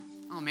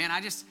man,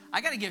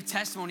 I got to give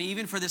testimony.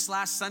 Even for this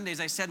last Sunday, as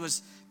I said,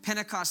 was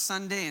Pentecost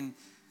Sunday, and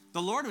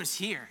the Lord was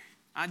here.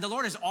 The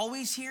Lord is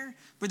always here,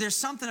 but there's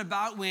something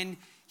about when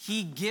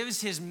he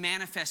gives his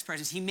manifest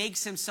presence. He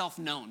makes himself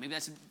known. Maybe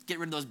that's, get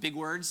rid of those big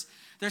words.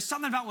 There's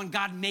something about when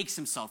God makes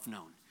himself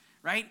known,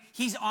 right?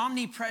 He's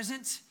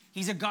omnipresent.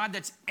 He's a God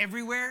that's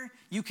everywhere.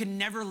 You can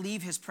never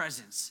leave his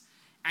presence.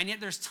 And yet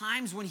there's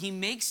times when he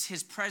makes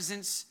his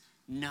presence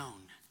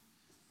known.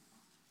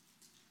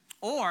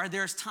 Or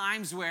there's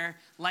times where,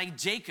 like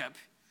Jacob,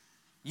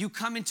 you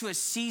come into a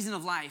season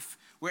of life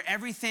where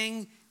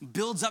everything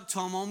builds up to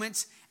a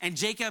moment, and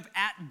Jacob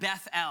at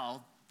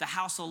Bethel, the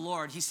house of the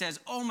Lord, he says,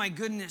 oh my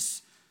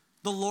goodness,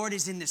 the Lord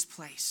is in this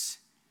place.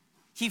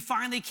 He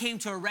finally came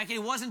to a reckoning.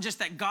 It wasn't just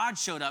that God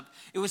showed up.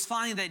 It was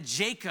finally that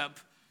Jacob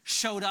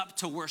showed up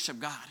to worship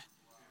God.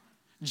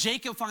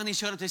 Jacob finally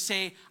showed up to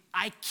say,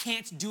 I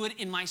can't do it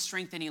in my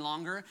strength any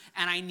longer,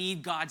 and I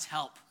need God's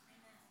help.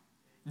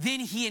 Then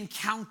he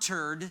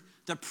encountered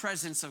the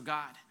presence of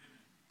God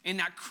in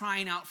that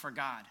crying out for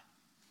God.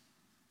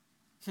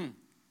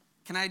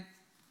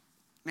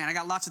 I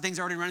got lots of things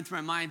already running through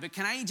my mind, but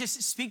can I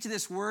just speak to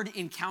this word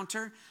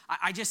encounter?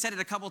 I just said it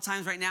a couple of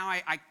times right now.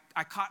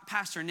 I caught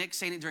Pastor Nick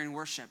saying it during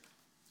worship.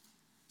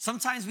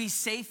 Sometimes we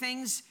say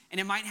things and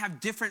it might have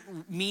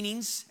different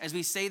meanings as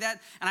we say that.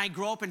 And I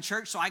grew up in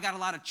church, so I got a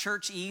lot of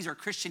churchese or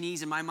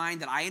Christianese in my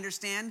mind that I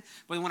understand.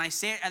 But when I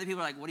say it, other people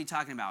are like, what are you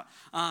talking about?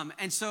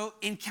 And so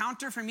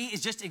encounter for me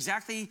is just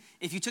exactly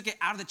if you took it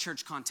out of the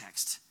church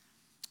context.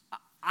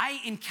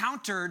 I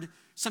encountered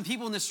some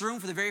people in this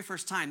room for the very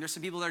first time. There's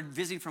some people that are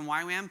visiting from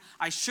YWAM.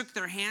 I shook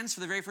their hands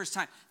for the very first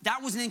time.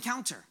 That was an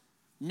encounter.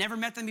 Never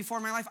met them before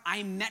in my life.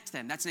 I met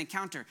them. That's an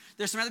encounter.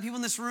 There's some other people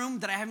in this room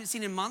that I haven't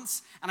seen in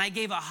months, and I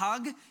gave a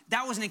hug.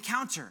 That was an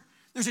encounter.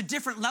 There's a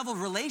different level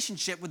of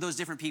relationship with those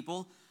different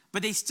people,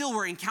 but they still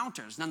were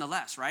encounters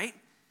nonetheless, right?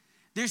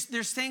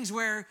 There's things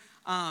where,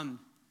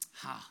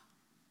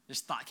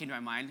 this thought came to my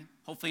mind.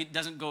 Hopefully it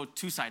doesn't go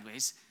too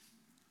sideways.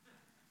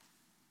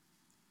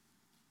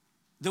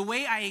 The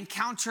way I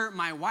encounter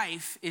my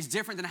wife is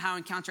different than how I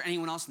encounter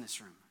anyone else in this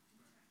room.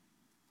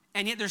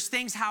 And yet there's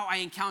things how I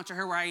encounter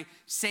her where I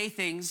say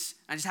things,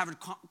 I just have a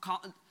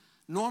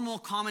normal,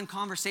 common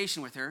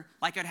conversation with her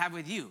like I'd have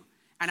with you.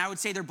 And I would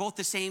say they're both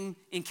the same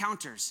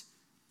encounters.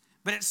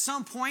 But at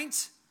some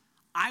point,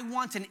 I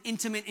want an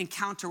intimate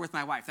encounter with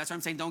my wife. That's what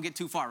I'm saying, don't get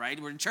too far,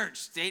 right? We're in church,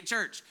 stay at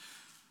church.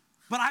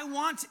 But I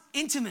want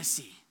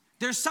intimacy.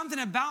 There's something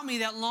about me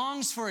that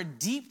longs for a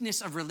deepness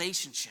of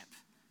relationship.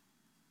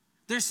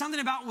 There's something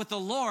about with the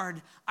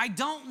Lord, I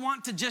don't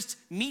want to just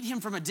meet him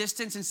from a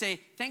distance and say,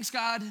 thanks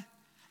God.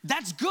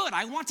 That's good.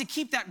 I want to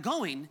keep that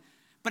going.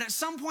 But at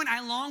some point, I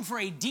long for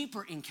a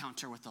deeper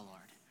encounter with the Lord.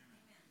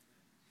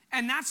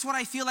 And that's what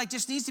I feel like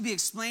just needs to be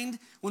explained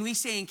when we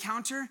say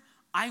encounter.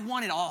 I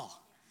want it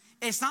all.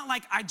 It's not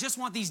like I just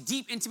want these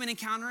deep, intimate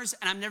encounters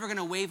and I'm never going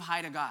to wave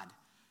hi to God.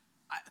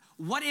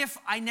 What if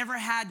I never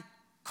had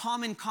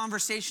common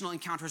conversational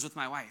encounters with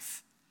my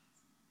wife?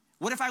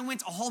 What if I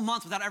went a whole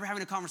month without ever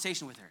having a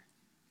conversation with her?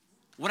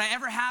 Would I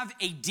ever have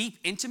a deep,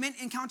 intimate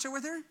encounter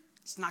with her?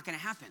 It's not going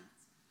to happen.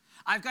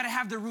 I've got to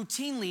have the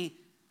routinely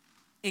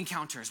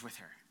encounters with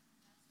her.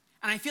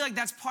 And I feel like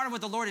that's part of what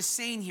the Lord is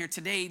saying here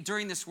today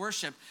during this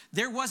worship.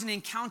 There was an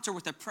encounter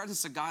with the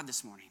presence of God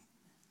this morning.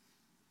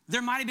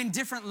 There might have been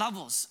different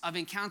levels of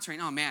encountering.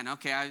 Oh man,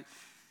 okay, I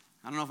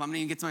don't know if I'm going to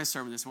even get to my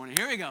sermon this morning.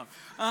 Here we go.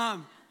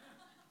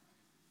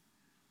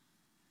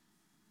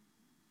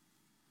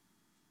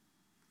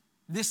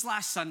 This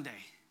last Sunday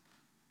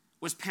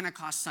was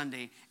Pentecost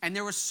Sunday, and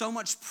there was so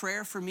much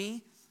prayer for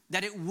me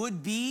that it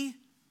would be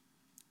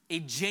a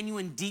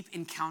genuine, deep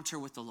encounter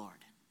with the Lord.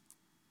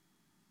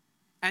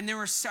 And there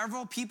were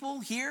several people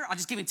here, I'll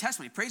just give you a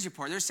testimony, praise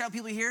report. There's several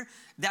people here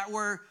that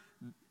were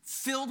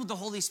filled with the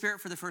Holy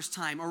Spirit for the first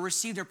time or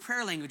received a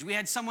prayer language. We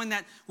had someone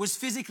that was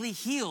physically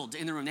healed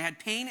in the room. They had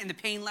pain and the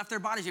pain left their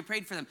bodies. We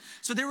prayed for them.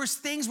 So there was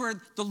things where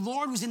the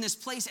Lord was in this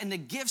place and the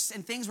gifts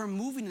and things were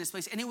moving in this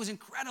place, and it was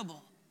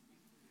incredible.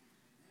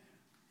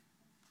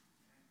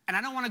 And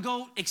I don't want to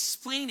go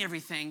explain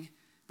everything,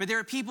 but there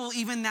are people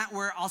even that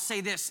were, I'll say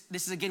this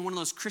is again one of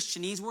those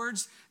Christianese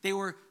words, they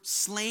were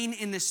slain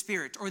in the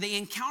Spirit, or they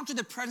encountered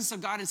the presence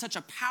of God in such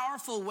a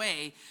powerful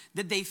way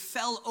that they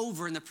fell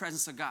over in the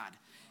presence of God.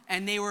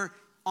 And they were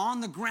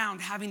on the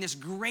ground having this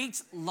great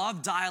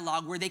love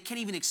dialogue where they can't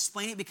even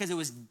explain it because it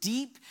was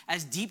deep,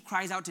 as deep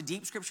cries out to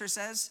deep, Scripture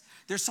says.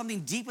 There's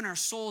something deep in our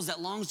souls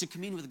that longs to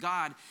commune with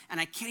God,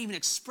 and I can't even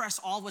express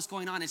all what's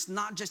going on. It's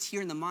not just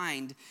here in the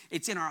mind,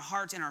 it's in our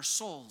hearts and our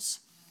souls.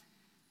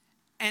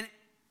 And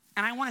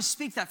I want to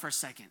speak that for a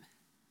second.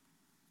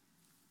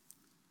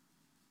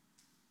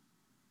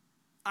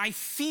 I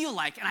feel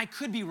like, and I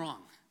could be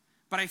wrong,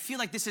 but I feel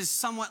like this is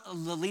somewhat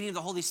the leading of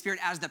the Holy Spirit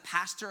as the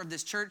pastor of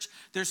this church.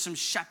 There's some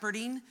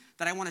shepherding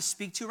that I want to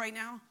speak to right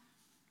now.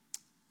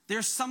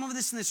 There's some of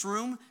this in this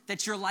room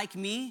that you're like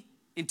me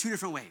in two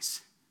different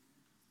ways.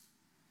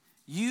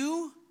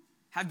 You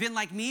have been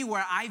like me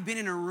where I've been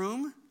in a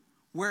room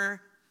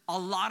where a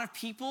lot of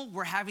people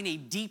were having a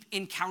deep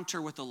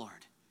encounter with the Lord.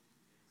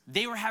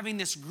 they were having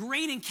this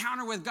great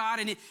encounter with God,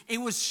 and it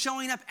was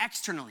showing up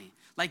externally.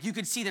 Like you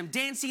could see them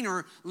dancing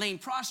or laying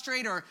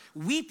prostrate or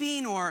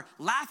weeping or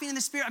laughing in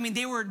the Spirit. I mean,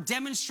 they were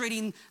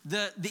demonstrating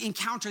the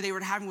encounter they were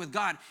having with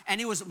God.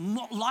 And it was a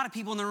lot of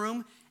people in the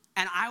room.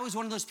 And I was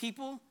one of those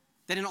people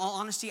that, in all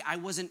honesty, I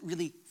wasn't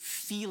really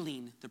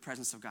feeling the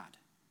presence of God.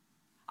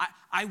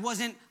 I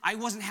wasn't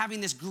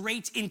having this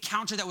great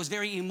encounter that was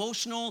very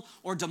emotional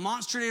or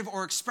demonstrative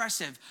or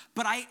expressive.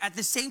 But at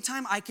the same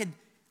time, I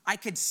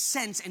could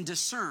sense and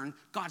discern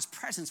God's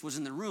presence was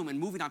in the room and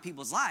moving on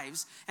people's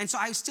lives. And so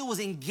I still was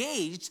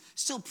engaged,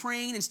 still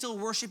praying and still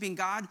worshiping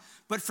God.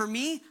 But for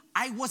me,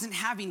 I wasn't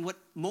having what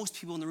most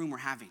people in the room were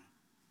having.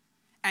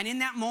 And in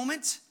that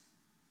moment,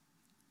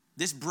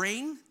 this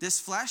brain, this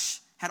flesh,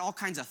 had all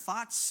kinds of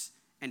thoughts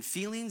and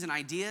feelings and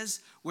ideas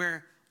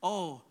where,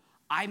 oh,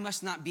 I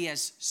must not be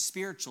as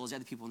spiritual as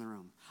other people in the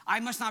room. I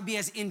must not be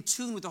as in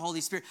tune with the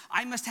Holy Spirit.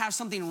 I must have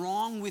something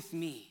wrong with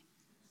me.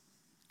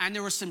 And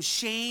there was some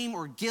shame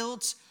or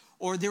guilt,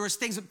 or there was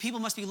things that people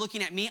must be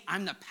looking at me.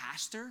 I'm the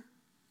pastor,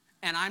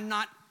 and I'm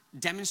not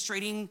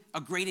demonstrating a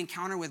great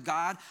encounter with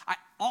God.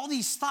 All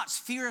these thoughts,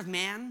 fear of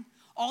man,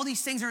 all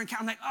these things are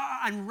I'm like,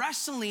 I'm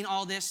wrestling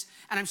all this,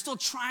 and I'm still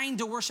trying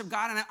to worship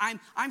God, and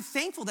I'm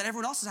thankful that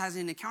everyone else has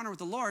an encounter with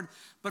the Lord,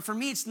 but for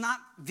me, it's not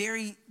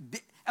very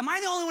big. Am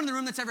I the only one in the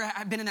room that's ever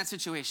been in that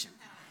situation?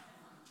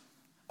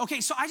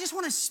 Okay, so I just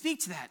want to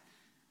speak to that.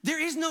 There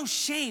is no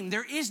shame,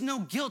 there is no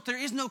guilt, there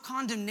is no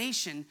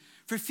condemnation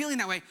for feeling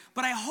that way,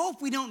 but I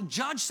hope we don't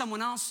judge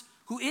someone else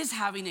who is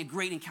having a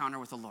great encounter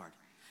with the Lord.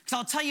 Because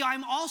I'll tell you,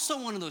 I'm also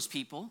one of those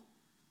people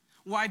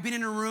where I've been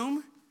in a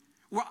room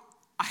where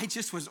I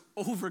just was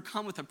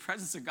overcome with the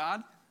presence of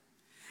God,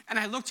 and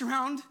I looked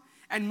around,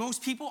 and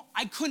most people,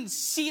 I couldn't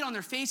see it on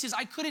their faces.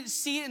 I couldn't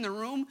see it in the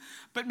room.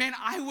 But man,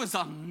 I was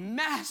a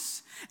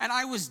mess. And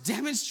I was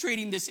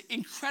demonstrating this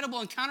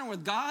incredible encounter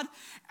with God.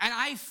 And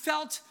I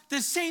felt the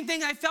same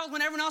thing I felt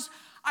when everyone else,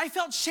 I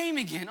felt shame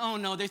again. Oh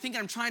no, they think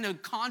I'm trying to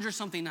conjure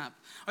something up.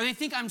 Or they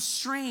think I'm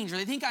strange. Or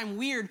they think I'm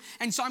weird.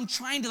 And so I'm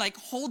trying to like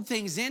hold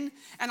things in.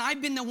 And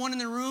I've been the one in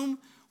the room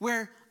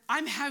where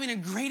I'm having a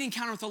great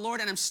encounter with the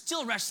Lord. And I'm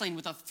still wrestling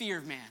with a fear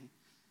of man.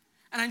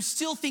 And I'm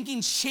still thinking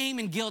shame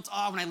and guilt.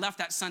 Oh, when I left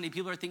that Sunday,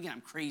 people are thinking I'm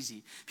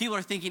crazy. People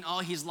are thinking, oh,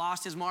 he's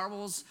lost his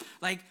marbles.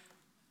 Like,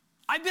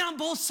 I've been on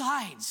both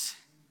sides.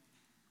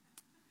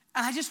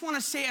 And I just want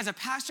to say, as a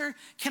pastor,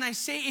 can I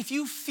say, if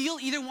you feel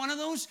either one of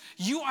those,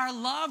 you are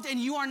loved and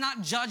you are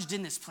not judged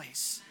in this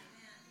place.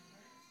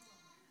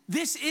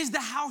 This is the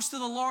house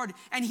of the Lord,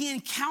 and he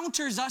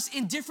encounters us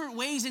in different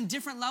ways, in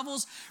different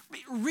levels.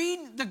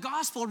 Read the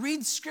gospel,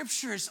 read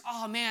scriptures.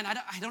 Oh, man,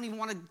 I don't even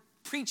want to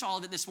preach all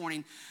of it this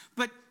morning.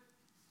 But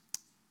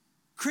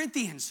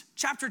Corinthians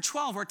chapter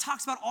 12, where it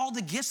talks about all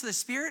the gifts of the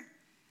Spirit,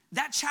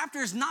 that chapter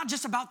is not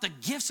just about the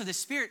gifts of the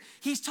Spirit.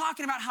 He's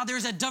talking about how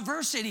there's a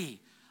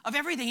diversity of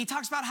everything. He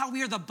talks about how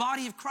we are the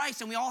body of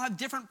Christ and we all have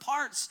different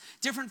parts,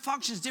 different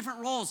functions, different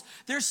roles.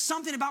 There's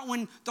something about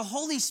when the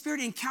Holy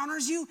Spirit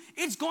encounters you,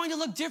 it's going to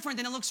look different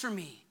than it looks for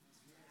me.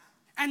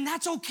 And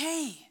that's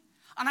okay.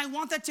 And I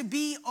want that to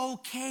be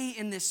okay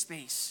in this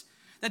space.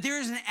 That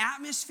there is an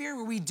atmosphere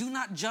where we do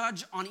not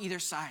judge on either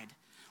side.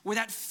 Where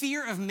that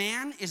fear of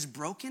man is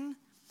broken.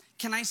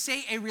 Can I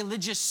say a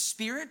religious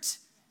spirit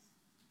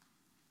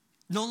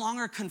no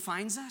longer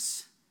confines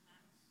us?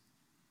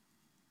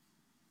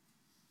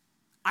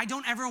 I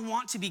don't ever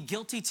want to be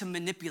guilty to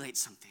manipulate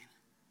something.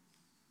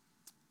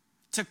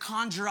 To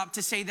conjure up,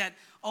 to say that,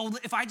 oh,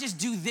 if I just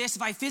do this,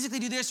 if I physically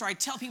do this, or I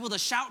tell people to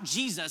shout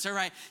Jesus, or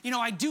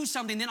I do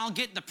something, then I'll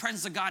get the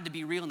presence of God to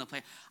be real in the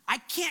place. I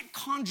can't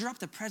conjure up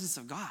the presence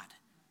of God.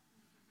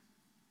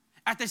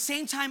 At the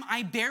same time,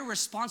 I bear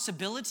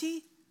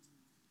responsibility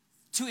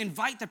to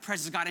invite the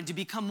presence of God and to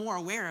become more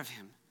aware of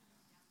him.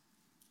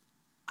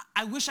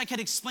 I wish I could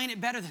explain it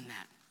better than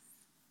that.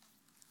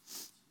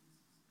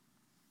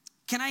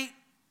 Can I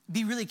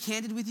be really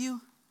candid with you?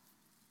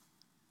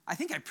 I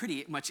think I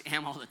pretty much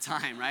am all the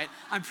time, right?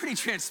 I'm pretty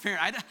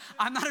transparent.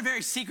 I'm not a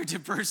very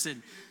secretive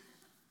person.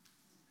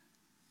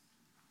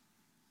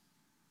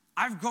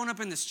 I've grown up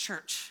in this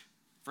church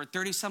for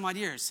 30 some odd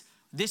years.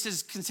 This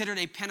is considered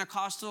a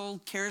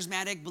Pentecostal,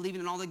 charismatic, believing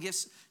in all the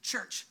gifts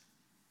church.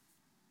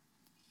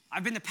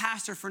 I've been the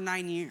pastor for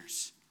 9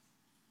 years.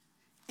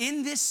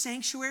 In this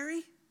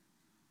sanctuary,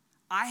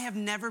 I have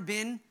never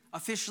been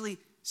officially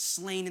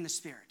slain in the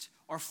Spirit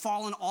or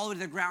fallen all the way to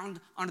the ground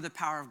under the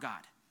power of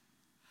God.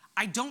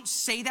 I don't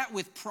say that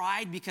with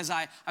pride because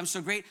I'm so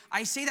great.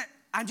 I say that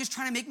I'm just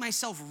trying to make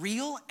myself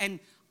real, and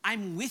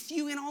I'm with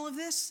you in all of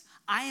this.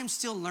 I am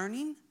still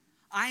learning.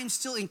 I am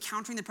still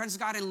encountering the presence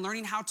of God and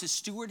learning how to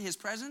steward his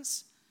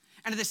presence.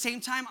 And at the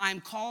same time, I'm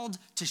called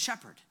to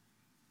shepherd.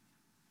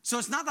 So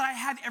it's not that I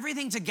have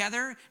everything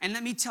together, and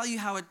let me tell you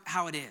how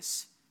it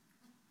is.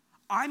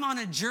 I'm on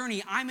a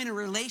journey. I'm in a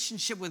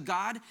relationship with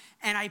God,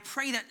 and I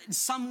pray that in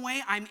some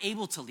way I'm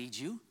able to lead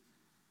you.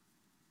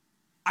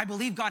 I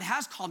believe God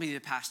has called me to be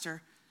the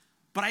pastor,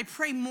 but I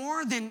pray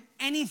more than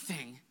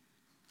anything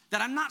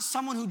that I'm not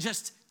someone who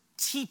just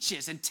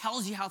teaches and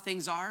tells you how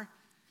things are,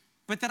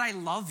 but that I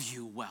love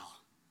you well.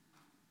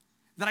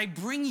 that I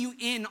bring you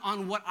in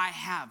on what I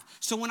have.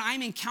 So when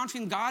I'm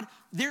encountering God,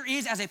 there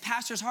is, as a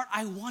pastor's heart,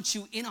 I want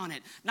you in on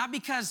it. Not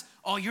because,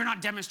 oh, you're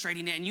not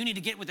demonstrating it and you need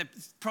to get with the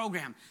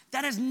program.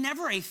 That is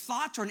never a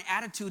thought or an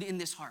attitude in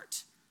this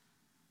heart.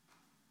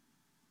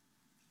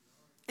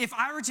 If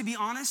I were to be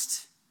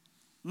honest,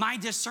 my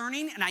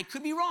discerning, and I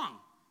could be wrong,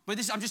 but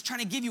I'm just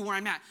trying to give you where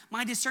I'm at.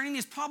 My discerning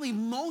is probably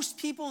most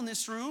people in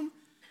this room,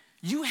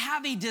 you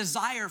have a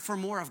desire for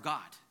more of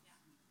God.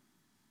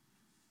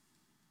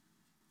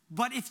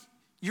 But if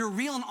you're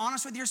real and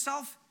honest with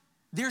yourself,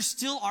 there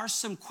still are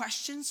some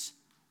questions.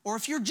 Or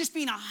if you're just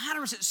being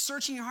 100%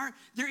 searching your heart,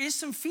 there is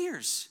some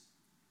fears.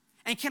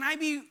 And can I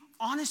be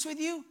honest with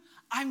you?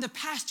 I'm the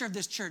pastor of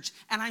this church,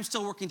 and I'm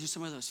still working through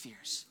some of those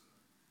fears.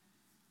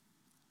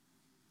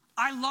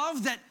 I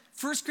love that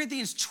 1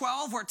 Corinthians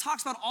 12, where it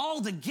talks about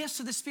all the gifts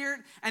of the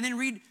Spirit, and then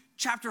read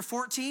chapter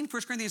 14,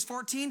 1 Corinthians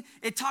 14,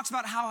 it talks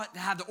about how to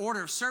have the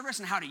order of service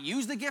and how to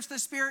use the gifts of the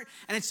Spirit.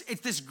 And it's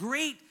this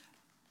great,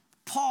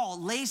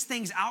 Paul lays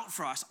things out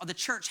for us, the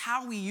church,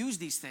 how we use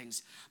these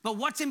things. But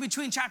what's in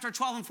between chapter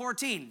 12 and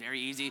 14? Very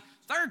easy.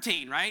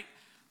 13, right?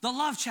 The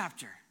love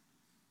chapter.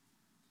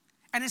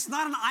 And it's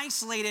not an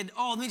isolated,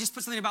 oh, let me just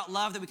put something about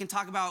love that we can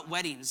talk about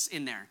weddings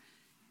in there.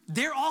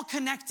 They're all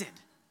connected,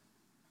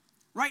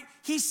 right?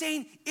 He's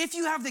saying if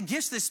you have the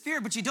gifts of the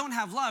Spirit but you don't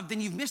have love,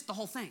 then you've missed the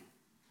whole thing.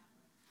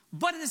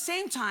 But at the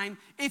same time,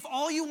 if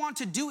all you want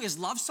to do is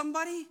love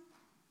somebody,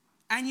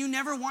 and you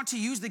never want to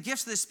use the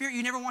gifts of the Spirit,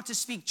 you never want to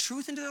speak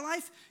truth into their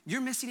life,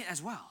 you're missing it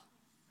as well.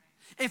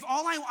 If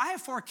I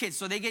have 4 kids,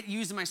 so they get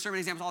used in my sermon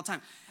examples all the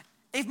time.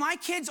 If my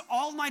kids,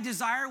 all my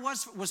desire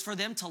was for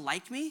them to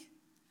like me,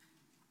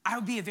 I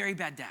would be a very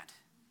bad dad.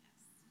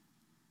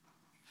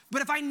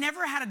 But if I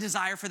never had a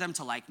desire for them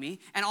to like me,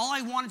 and all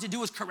I wanted to do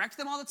was correct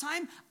them all the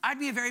time, I'd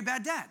be a very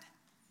bad dad.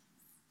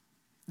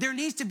 There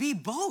needs to be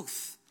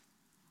both.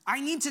 They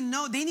need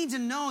to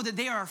know that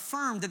they are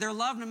affirmed, that they're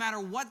loved no matter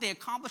what they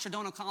accomplish or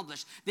don't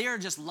accomplish. They are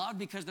just loved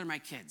because they're my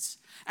kids.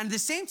 And at the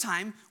same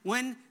time,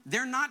 when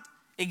they're not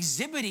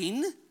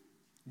exhibiting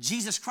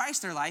Jesus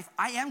Christ in their life,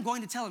 I am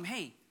going to tell them,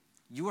 hey,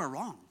 you are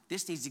wrong.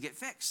 This needs to get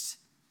fixed.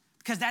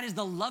 Because that is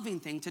the loving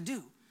thing to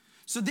do.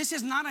 So this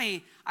is not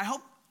I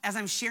hope as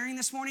I'm sharing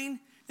this morning,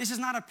 this is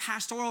not a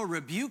pastoral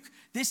rebuke.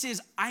 This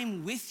is,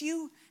 I'm with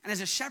you. And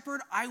as a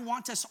shepherd, I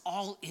want us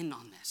all in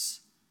on this.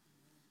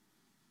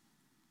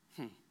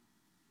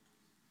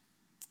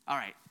 All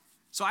right,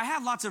 so I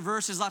have lots of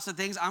verses, lots of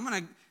things. I'm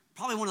going to,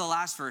 probably one of the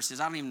last verses.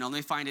 I don't even know. Let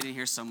me find it in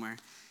here somewhere.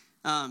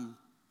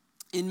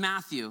 In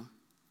Matthew,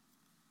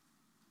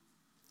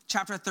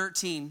 chapter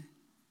 13,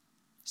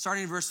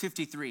 starting in verse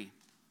 53,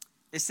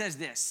 it says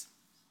this.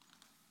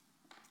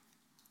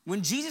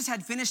 When Jesus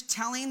had finished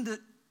telling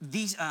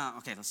let's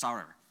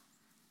start over.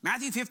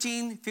 Matthew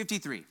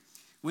 15:53.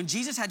 When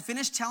Jesus had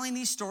finished telling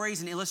these stories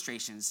and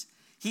illustrations,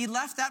 he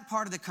left that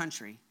part of the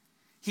country.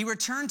 He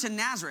returned to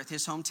Nazareth,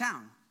 his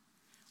hometown.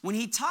 When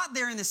he taught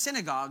there in the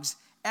synagogues,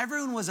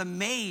 everyone was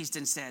amazed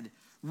and said,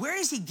 where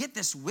does he get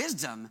this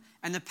wisdom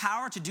and the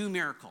power to do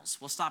miracles?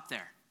 We'll stop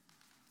there.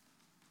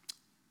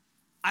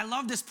 I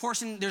love this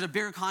portion. There's a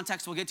bigger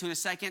context we'll get to in a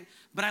second,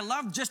 but I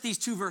love just these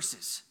 2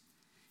 verses.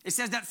 It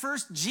says that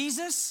first,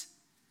 Jesus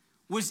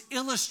was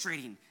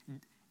illustrating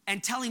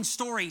and telling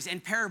stories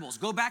and parables.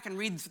 Go back and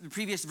read the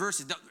previous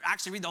verses.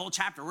 Actually, read the whole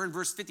chapter. We're in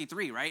verse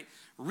 53, right?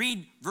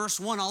 Read verse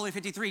 1 all the way to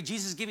 53.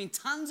 Jesus is giving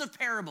tons of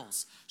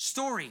parables,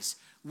 stories.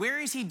 Where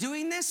is he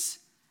doing this?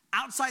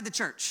 Outside the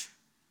church,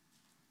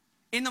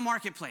 in the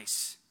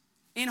marketplace,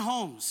 in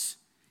homes,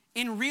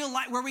 in real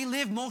life, where we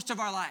live most of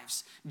our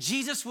lives.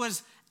 Jesus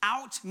was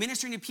out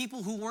ministering to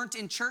people who weren't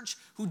in church,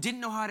 who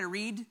didn't know how to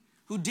read,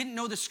 who didn't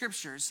know the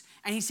scriptures.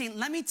 And he's saying,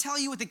 let me tell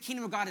you what the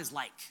kingdom of God is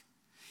like.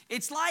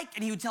 It's like,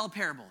 and he would tell a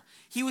parable.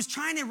 He was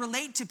trying to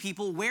relate to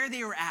people where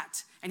they were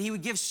at, and he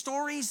would give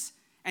stories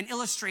and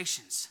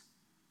illustrations.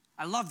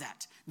 I love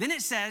that. Then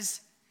it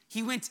says,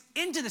 he went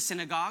into the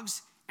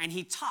synagogues and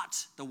he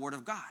taught the word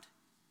of God.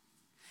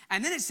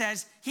 And then it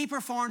says he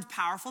performed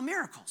powerful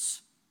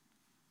miracles.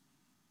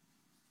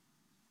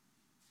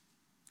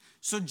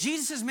 So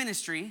Jesus'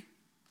 ministry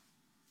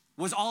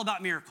was all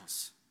about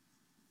miracles?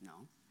 No.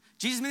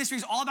 Jesus' ministry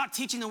is all about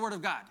teaching the word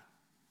of God?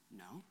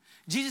 No.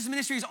 Jesus'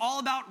 ministry is all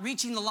about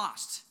reaching the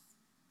lost?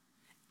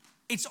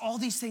 It's all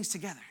these things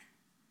together.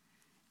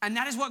 And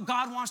that is what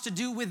God wants to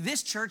do with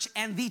this church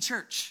and the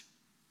church.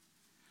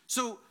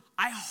 So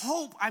I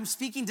hope I'm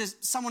speaking to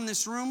someone in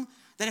this room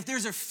that if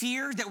there's a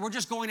fear that we're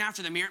just going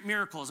after the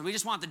miracles and we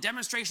just want the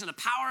demonstration of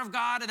the power of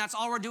God and that's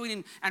all we're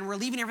doing and we're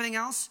leaving everything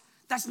else,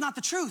 that's not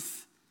the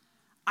truth.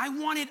 I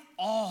want it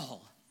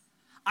all.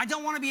 I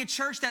don't want to be a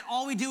church that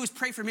all we do is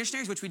pray for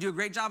missionaries, which we do a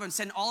great job and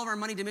send all of our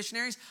money to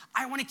missionaries.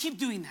 I want to keep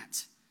doing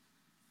that.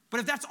 But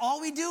if that's all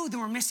we do,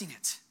 then we're missing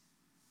it.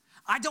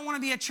 I don't want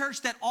to be a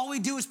church that all we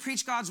do is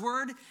preach God's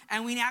word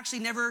and we actually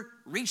never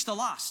reach the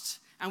lost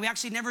and we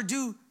actually never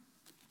do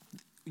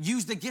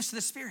use the gifts of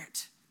the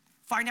Spirit.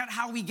 Find out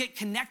how we get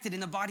connected in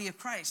the body of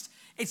Christ.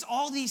 It's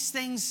all these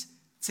things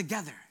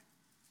together.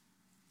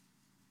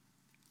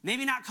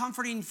 Maybe not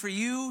comforting for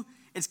you.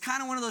 It's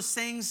kind of one of those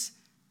things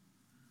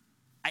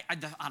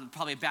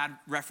Probably a bad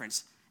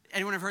reference.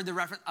 Anyone have heard the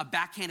reference? A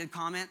backhanded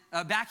comment?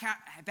 A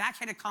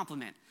backhanded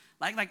compliment.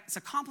 Like it's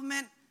a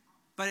compliment,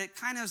 but it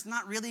kind of is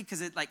not really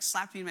because it like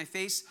slapped me in my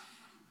face.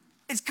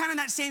 It's kind of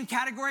that same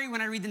category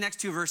when I read the next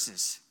two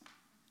verses.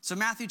 So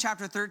Matthew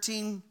chapter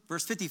 13,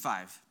 verse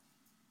 55.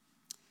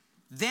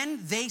 Then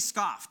they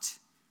scoffed.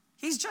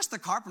 He's just the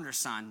carpenter's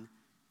son.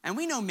 And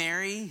we know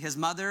Mary, his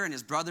mother, and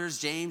his brothers,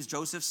 James,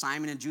 Joseph,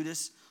 Simon, and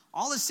Judas.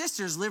 All his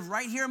sisters live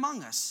right here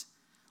among us.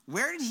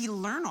 Where did he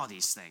learn all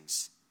these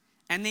things?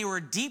 And they were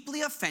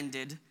deeply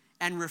offended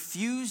and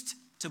refused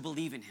to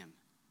believe in him.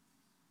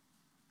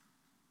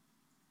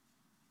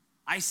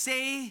 I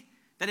say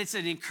that it's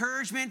an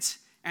encouragement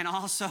and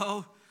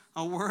also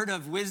a word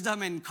of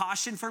wisdom and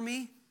caution for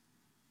me.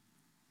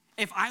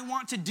 If I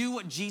want to do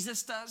what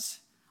Jesus does,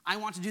 I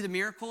want to do the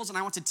miracles, and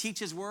I want to teach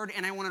his word,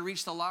 and I want to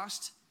reach the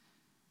lost.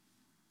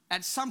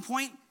 At some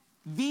point,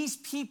 these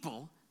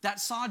people that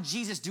saw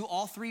Jesus do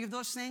all three of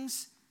those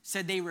things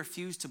said they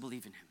refused to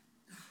believe in him.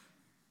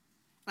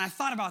 And I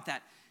thought about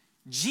that.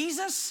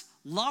 Jesus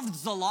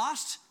loved the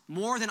lost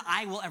more than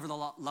I will ever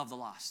love the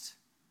lost.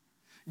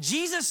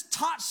 Jesus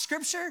taught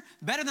scripture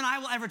better than I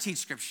will ever teach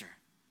scripture.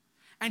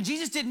 And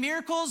Jesus did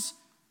miracles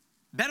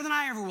better than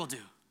I ever will do.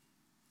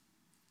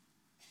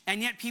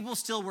 And yet people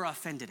still were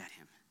offended at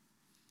him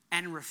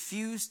and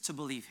refused to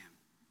believe him.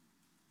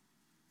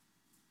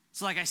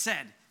 So like I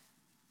said,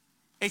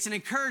 it's an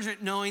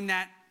encouragement knowing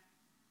that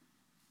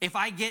if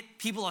I get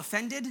people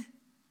offended,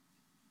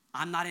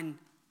 I'm not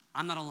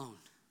alone.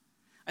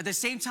 At the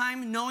same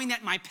time, knowing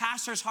that my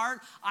pastor's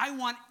heart, I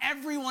want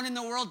everyone in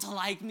the world to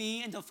like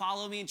me and to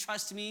follow me and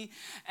trust me,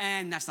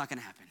 and that's not going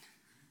to happen.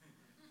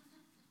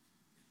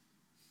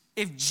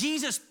 If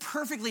Jesus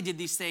perfectly did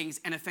these things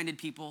and offended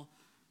people,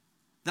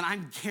 then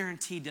I'm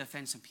guaranteed to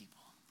offend some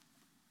people.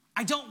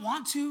 I don't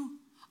want to.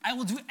 I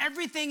will do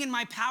everything in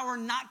my power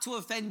not to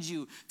offend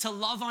you, to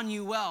love on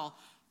you well,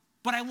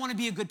 but I want to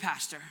be a good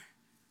pastor.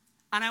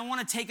 And I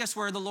want to take us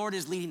where the Lord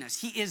is leading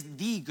us. He is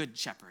the good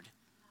shepherd.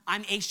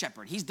 I'm a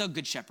shepherd. He's the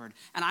good shepherd.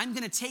 And I'm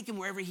going to take him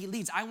wherever he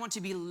leads. I want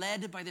to be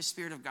led by the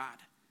Spirit of God.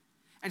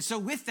 And so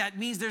with that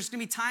means there's going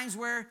to be times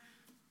where,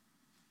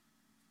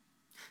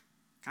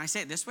 can I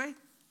say it this way?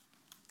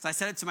 Because I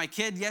said it to my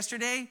kid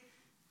yesterday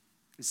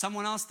and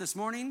someone else this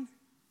morning.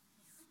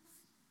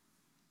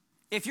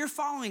 If you're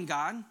following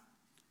God,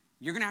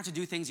 you're going to have to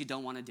do things you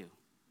don't want to do.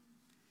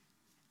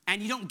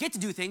 And you don't get to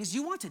do things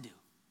you want to do.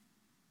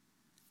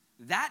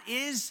 That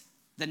is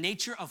the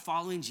nature of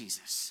following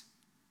Jesus.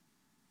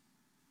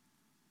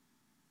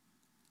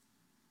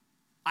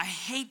 I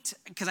hate,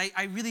 because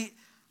I really,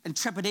 in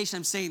trepidation,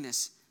 I'm saying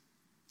this.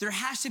 There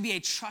has to be a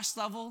trust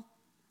level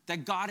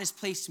that God has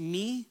placed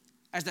me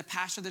as the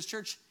pastor of this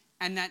church,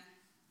 and that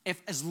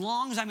as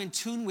long as I'm in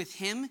tune with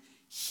him,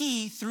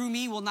 he, through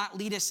me, will not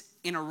lead us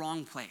in a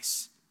wrong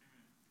place.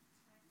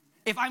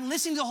 If I'm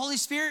listening to the Holy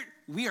Spirit,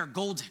 we are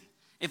golden.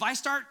 If I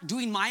start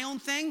doing my own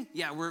thing,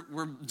 yeah,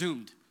 we're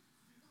doomed.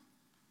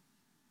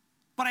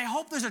 But I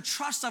hope there's a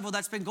trust level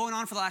that's been going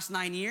on for the last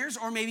 9 years,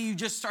 or maybe you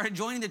just started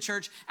joining the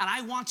church, and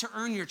I want to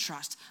earn your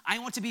trust. I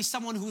want to be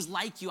someone who's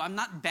like you. I'm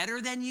not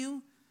better than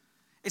you.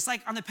 It's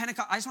like on the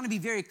Pentecost, I just want to be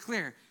very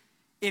clear.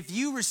 If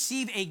you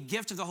receive a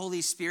gift of the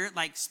Holy Spirit,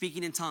 like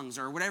speaking in tongues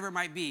or whatever it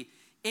might be,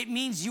 it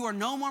means you are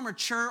no more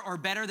mature or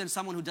better than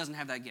someone who doesn't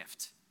have that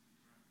gift,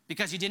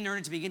 because you didn't earn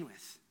it to begin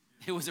with.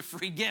 It was a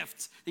free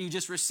gift that you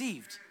just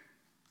received.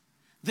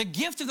 The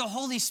gift of the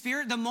Holy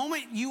Spirit, the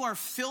moment you are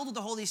filled with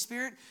the Holy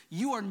Spirit,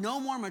 you are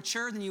no more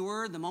mature than you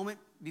were the moment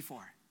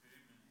before.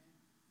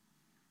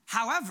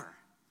 However,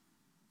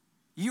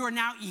 you are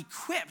now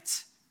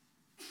equipped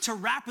to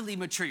rapidly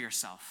mature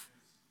yourself.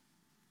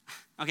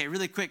 Okay,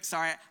 really quick,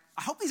 sorry.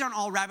 I hope these aren't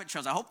all rabbit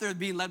trails. I hope they're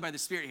being led by the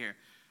Spirit here.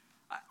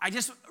 I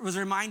just was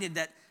reminded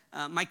that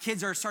my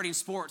kids are starting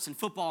sports and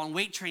football and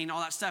weight training and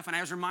all that stuff. And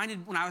I was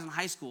reminded when I was in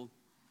high school,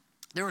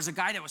 there was a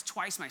guy that was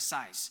twice my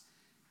size.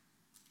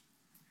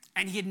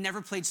 And he had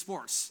never played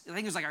sports. I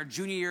think it was like our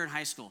junior year in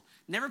high school.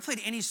 Never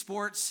played any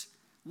sports,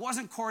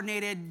 wasn't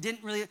coordinated,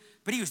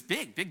 but he was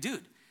big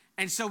dude.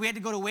 And so we had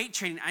to go to weight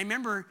training. I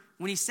remember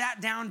when he sat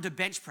down to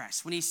bench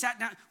press, when he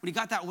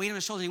got that weight on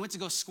his shoulder and he went to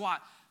go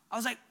squat, I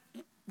was like,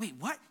 wait,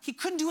 what? He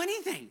couldn't do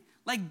anything.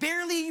 Like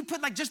barely, you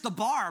put like just the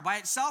bar by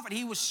itself and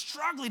he was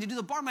struggling to do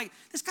the bar. I'm like,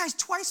 this guy's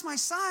twice my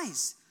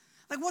size.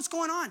 Like what's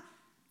going on?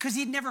 Because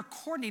he'd never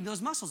coordinated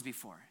those muscles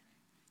before.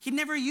 He'd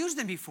never used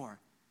them before.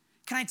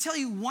 Can I tell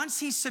you, once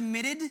he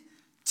submitted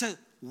to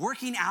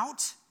working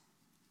out,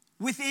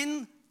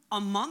 within a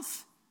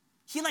month,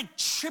 he like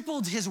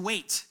tripled his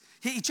weight.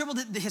 He tripled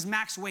his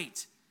max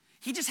weight.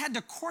 He just had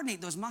to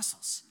coordinate those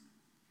muscles.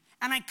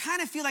 And I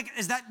kind of feel like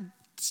as that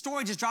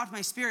story just dropped in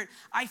my spirit,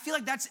 I feel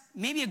like that's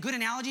maybe a good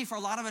analogy for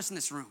a lot of us in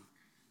this room.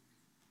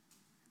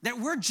 That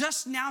we're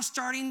just now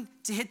starting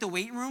to hit the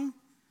weight room.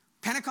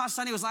 Pentecost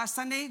Sunday was last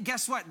Sunday.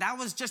 Guess what? That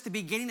was just the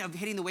beginning of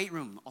hitting the weight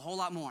room a whole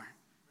lot more.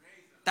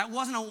 That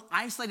wasn't an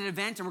isolated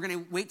event and we're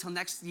going to wait till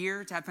next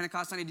year to have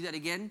Pentecost Sunday do that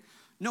again.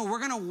 No, we're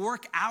going to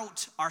work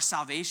out our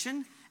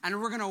salvation and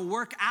we're going to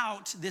work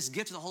out this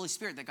gift of the Holy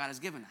Spirit that God has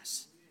given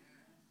us.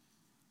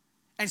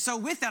 And so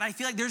with that, I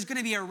feel like there's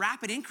gonna be a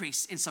rapid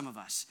increase in some of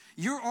us.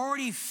 You're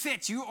already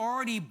fit, you're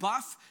already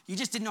buff, you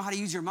just didn't know how to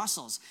use your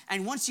muscles.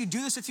 And once you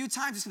do this a few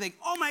times, it's gonna be like,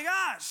 oh my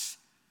gosh,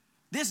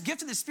 this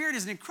gift of the Spirit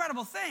is an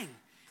incredible thing.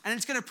 And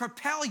it's gonna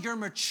propel your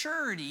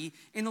maturity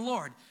in the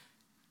Lord.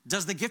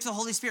 Does the gift of the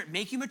Holy Spirit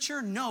make you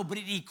mature? No, but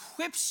it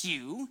equips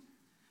you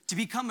to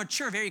become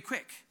mature very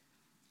quick.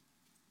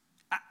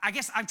 I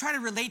guess I'm trying to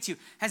relate to you.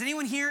 Has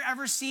anyone here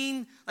ever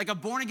seen like a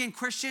born again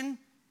Christian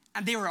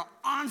and they were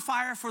on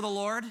fire for the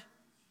Lord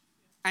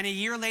and a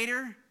year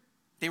later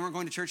they weren't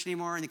going to church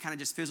anymore and they kind of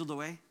just fizzled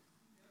away?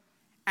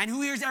 And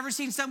who here has ever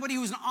seen somebody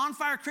who was an on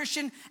fire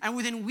Christian and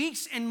within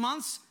weeks and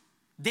months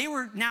they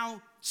were now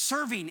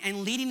serving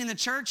and leading in the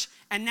church,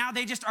 and now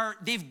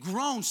they've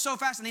grown so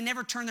fast and they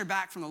never turn their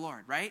back from the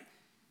Lord, right?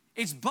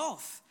 It's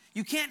both.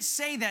 You can't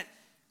say that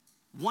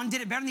one did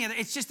it better than the other.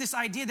 It's just this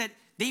idea that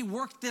they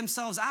worked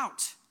themselves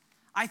out.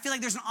 I feel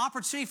like there's an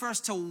opportunity for us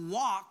to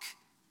walk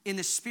in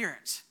the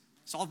Spirit.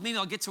 So maybe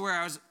I'll get to where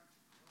I was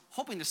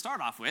hoping to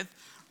start off with.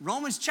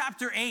 Romans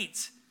chapter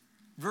 8,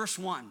 verse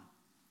 1.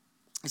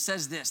 It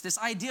says this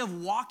idea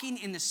of walking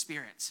in the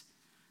Spirit.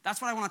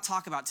 That's what I want to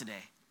talk about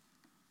today.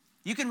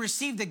 You can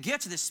receive the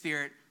gift of the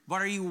Spirit,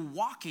 but are you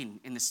walking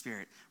in the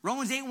Spirit?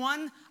 Romans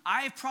 8:1,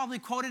 I've probably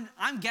quoted,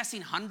 I'm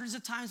guessing hundreds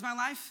of times in my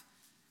life.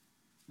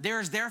 There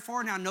is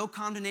therefore now no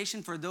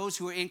condemnation for those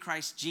who are in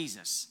Christ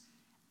Jesus.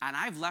 And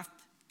I've left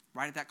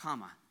right at that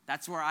comma.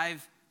 That's where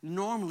I've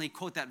normally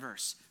quote that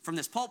verse. From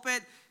this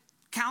pulpit,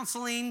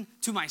 counseling,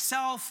 to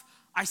myself,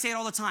 I say it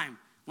all the time.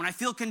 When I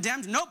feel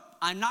condemned, nope,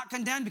 I'm not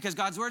condemned because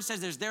God's word says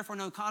there's therefore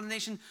no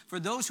condemnation for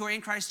those who are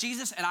in Christ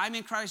Jesus, and I'm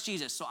in Christ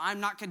Jesus, so I'm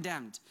not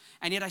condemned.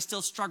 And yet I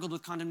still struggled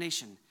with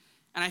condemnation.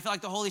 And I felt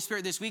like the Holy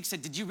Spirit this week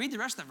said, did you read the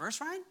rest of the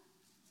verse, Ryan?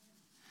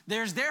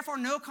 There's therefore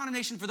no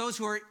condemnation for those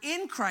who are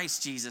in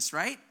Christ Jesus,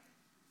 right?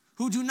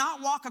 Who do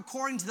not walk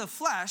according to the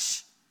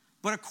flesh,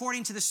 but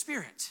according to the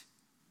Spirit.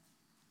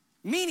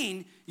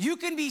 Meaning, you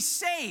can be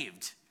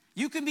saved.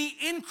 You can be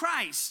in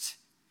Christ.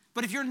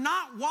 But if you're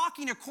not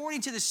walking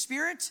according to the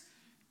Spirit,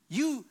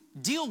 you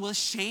deal with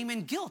shame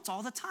and guilt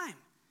all the time.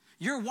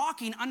 You're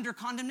walking under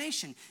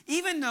condemnation.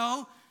 Even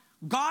though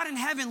God in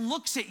heaven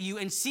looks at you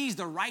and sees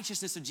the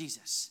righteousness of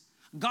Jesus.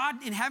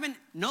 God in heaven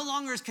no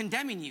longer is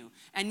condemning you.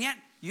 And yet,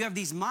 you have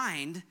this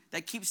mind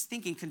that keeps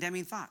thinking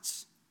condemning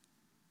thoughts.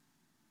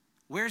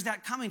 Where's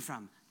that coming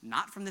from?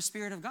 Not from the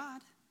Spirit of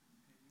God.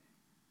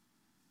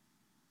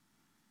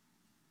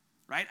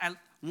 Right?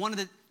 One of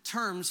the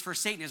terms for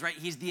Satan is, right,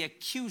 he's the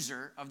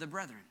accuser of the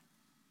brethren.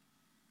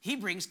 He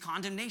brings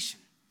condemnation.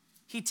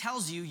 He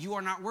tells you you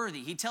are not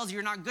worthy. He tells you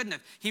you're not good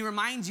enough. He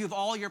reminds you of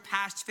all your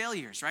past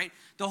failures, right?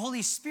 The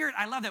Holy Spirit,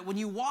 I love that. When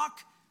you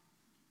walk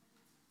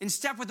in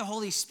step with the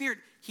Holy Spirit,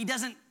 he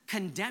doesn't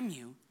condemn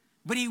you,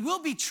 but he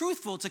will be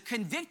truthful to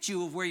convict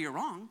you of where you're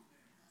wrong.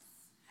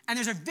 And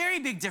there's a very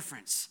big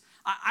difference.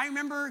 I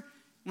remember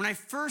when I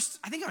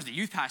think I was the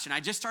youth pastor, and I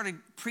just started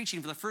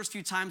preaching for the first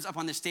few times up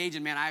on the stage,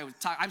 and man,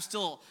 I'm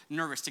still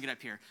nervous to get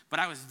up here, but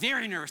I was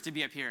very nervous to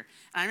be up here.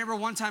 And I remember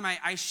one time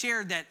I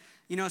shared that,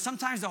 you know,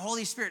 sometimes the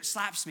Holy Spirit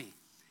slaps me.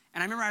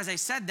 And I remember as I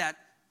said that,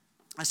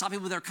 I saw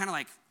people that were kind of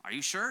like, are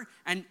you sure?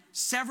 And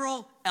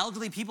several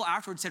elderly people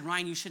afterwards said,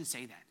 Ryan, you shouldn't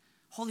say that.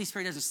 Holy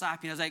Spirit doesn't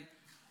slap you. And I was like,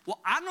 well,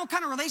 I don't know what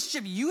kind of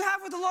relationship you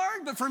have with the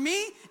Lord, but for me,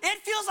 it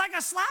feels like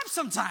a slap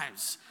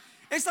sometimes.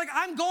 It's like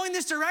I'm going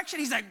this direction.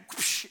 He's like,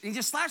 whoosh, and he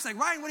just slaps like,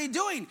 Ryan, what are you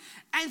doing?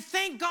 And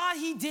thank God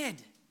he did.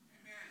 Amen.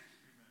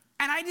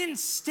 And I didn't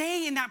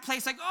stay in that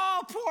place like,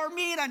 oh, poor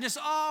me. And I'm just,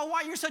 oh,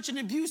 why you're such an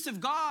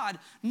abusive God.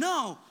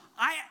 No,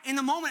 in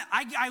the moment,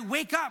 I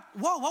wake up.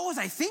 Whoa, what was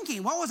I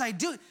thinking? What was I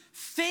doing?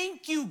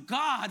 Thank you,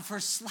 God, for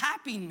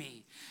slapping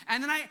me.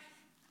 And then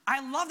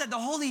I love that the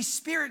Holy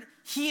Spirit,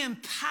 he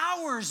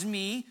empowers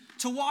me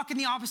to walk in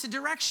the opposite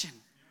direction.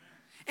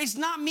 Amen. It's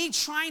not me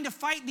trying to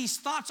fight these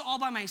thoughts all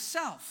by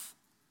myself.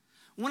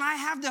 When I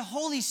have the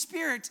Holy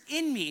Spirit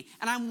in me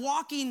and I'm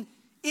walking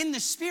in the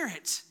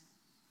Spirit,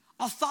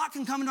 a thought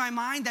can come into my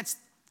mind that's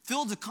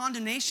filled with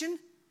condemnation,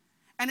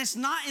 and it's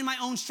not in my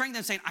own strength.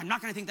 I'm saying, I'm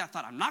not going to think that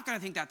thought. I'm not going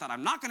to think that thought.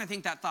 I'm not going to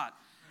think that thought.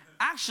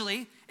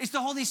 Actually, it's the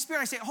Holy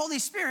Spirit. I say, Holy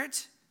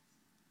Spirit,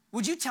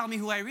 would you tell me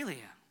who I really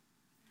am?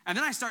 And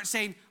then I start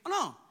saying, oh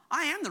no,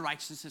 I am the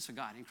righteousness of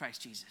God in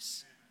Christ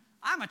Jesus.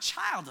 I'm a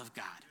child of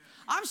God.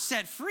 I'm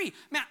set free.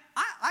 Man,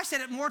 I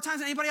said it more times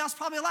than anybody else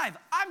probably alive.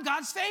 I'm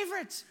God's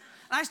favorite.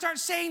 And I start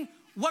saying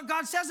what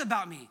God says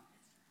about me.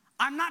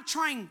 I'm not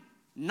trying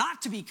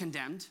not to be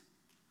condemned.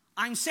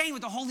 I'm saying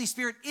what the Holy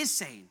Spirit is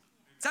saying.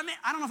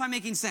 I don't know if I'm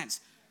making sense.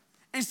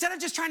 Instead of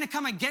just trying to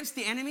come against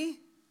the enemy,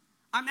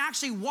 I'm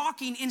actually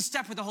walking in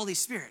step with the Holy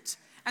Spirit.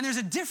 And there's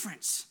a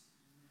difference.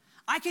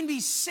 I can be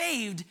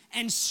saved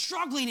and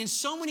struggling in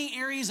so many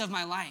areas of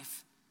my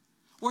life.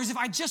 Whereas if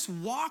I just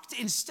walked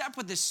in step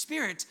with the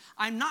Spirit,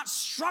 I'm not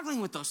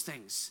struggling with those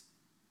things.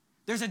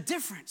 There's a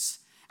difference.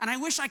 And I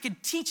wish I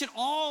could teach it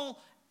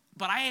all,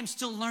 but I am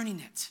still learning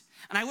it.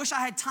 And I wish I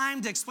had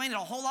time to explain it a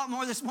whole lot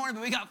more this morning,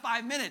 but we got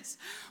 5 minutes.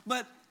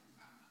 But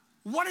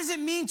what does it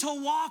mean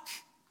to walk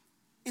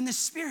in the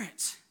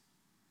Spirit?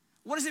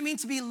 What does it mean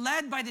to be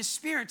led by the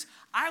Spirit?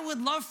 I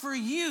would love for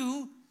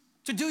you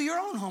to do your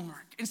own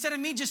homework instead of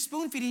me just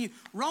spoon feeding you.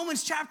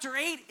 Romans chapter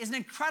 8 is an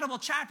incredible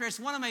chapter. It's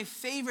one of my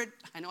favorite.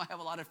 I know I have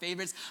a lot of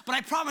favorites, but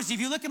I promise you,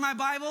 if you look at my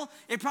Bible,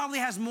 it probably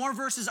has more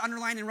verses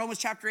underlined in Romans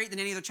chapter 8 than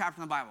any other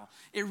chapter in the Bible.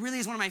 It really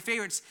is one of my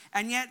favorites.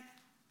 And yet,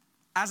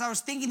 as I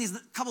was thinking these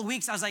couple of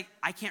weeks, I was like,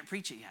 I can't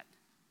preach it yet.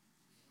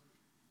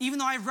 Even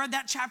though I've read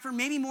that chapter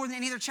maybe more than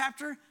any other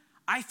chapter,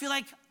 I feel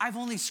like I've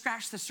only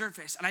scratched the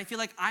surface. And I feel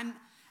like and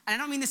I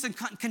don't mean this in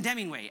a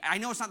condemning way. I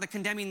know it's not the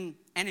condemning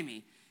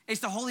enemy. It's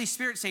the Holy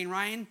Spirit saying,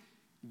 Ryan,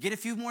 get a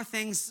few more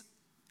things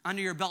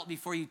under your belt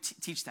before you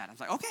teach that. I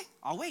was like, okay,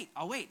 I'll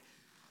wait.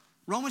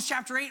 Romans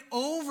chapter 8,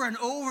 over and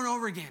over and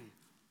over again.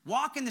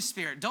 Walk in the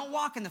Spirit. Don't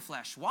walk in the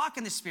flesh. Walk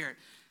in the Spirit.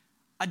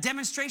 A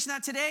demonstration of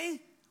that today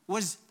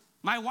was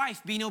my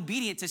wife being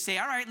obedient to say,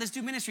 all right, let's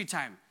do ministry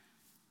time.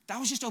 That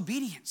was just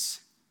obedience.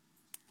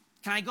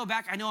 Can I go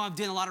back? I know I've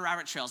done a lot of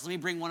rabbit trails. Let me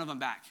bring one of them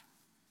back.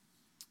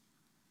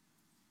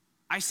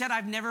 I said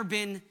I've never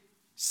been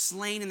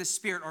slain in the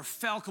Spirit or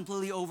fell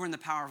completely over in the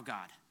power of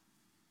God.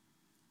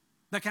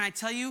 But can I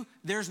tell you,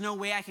 there's no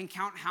way I can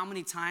count how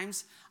many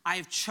times I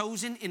have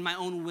chosen in my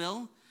own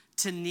will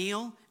to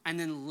kneel and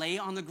then lay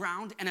on the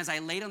ground. And as I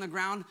laid on the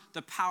ground,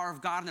 the power of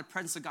God and the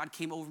presence of God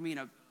came over me in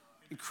an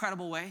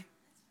incredible way.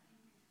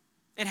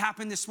 It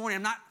happened this morning.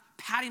 I'm not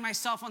patting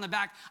myself on the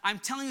back. I'm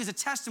telling you as a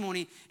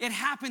testimony, it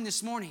happened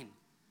this morning.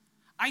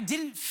 I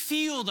didn't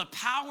feel the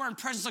power and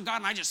presence of God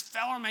and I just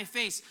fell on my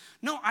face.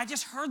 No, I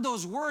just heard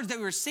those words that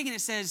we were singing.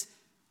 It says,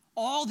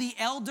 all the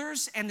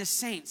elders and the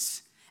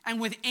saints and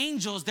with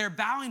angels, they're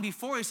bowing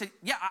before you. He said,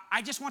 yeah,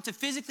 I just want to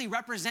physically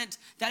represent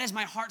that is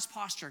my heart's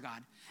posture,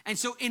 God. And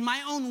so in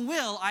my own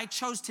will, I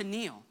chose to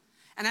kneel.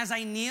 And as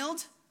I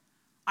kneeled,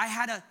 I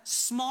had a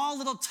small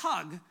little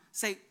tug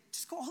say,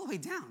 just go all the way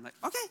down. I'm like,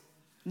 okay,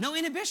 no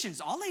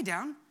inhibitions, I'll lay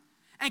down.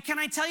 And can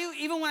I tell you,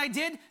 even when I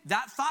did,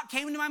 that thought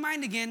came into my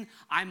mind again.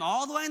 I'm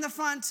all the way in the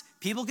front.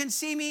 People can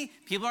see me.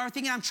 People are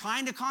thinking I'm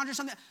trying to conjure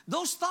something.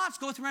 Those thoughts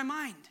go through my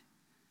mind.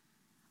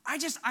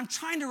 I'm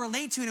trying to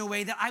relate to in a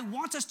way that I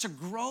want us to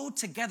grow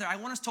together. I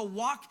want us to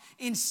walk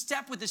in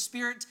step with the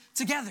Spirit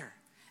together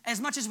as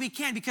much as we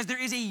can, because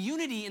there is a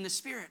unity in the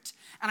Spirit.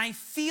 And I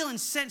feel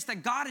and sense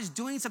that God is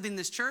doing something in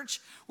this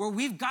church where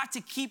we've got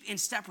to keep in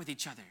step with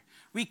each other.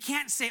 We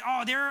can't say,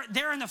 oh,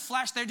 they're in the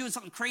flesh. They're doing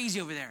something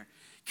crazy over there.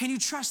 Can you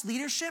trust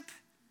leadership?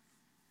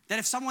 That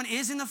if someone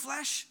is in the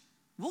flesh,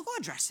 we'll go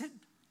address it.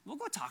 We'll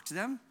go talk to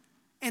them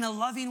in a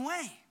loving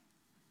way,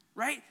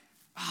 right?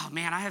 Oh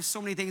man, I have so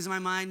many things in my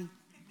mind.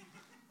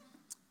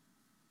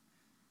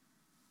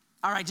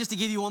 All right, just to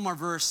give you one more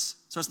verse,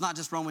 so it's not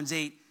just Romans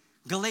 8.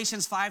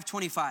 Galatians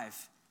 5:25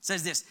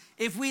 says this,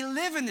 if we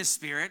live in the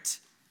Spirit,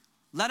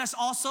 let us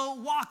also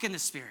walk in the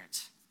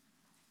Spirit.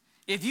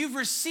 If you've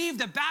received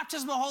the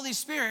baptism of the Holy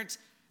Spirit,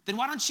 then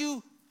why don't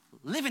you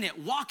live in it,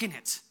 walk in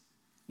it?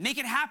 Make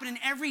it happen in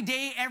every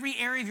day, every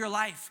area of your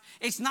life.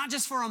 It's not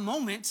just for a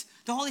moment.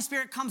 The Holy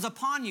Spirit comes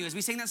upon you, as we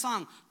sing that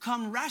song,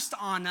 come rest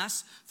on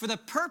us for the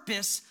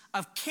purpose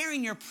of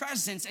carrying your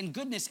presence and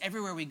goodness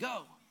everywhere we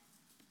go.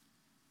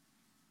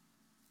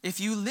 If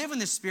you live in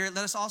the Spirit,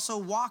 let us also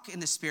walk in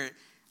the Spirit.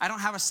 I don't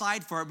have a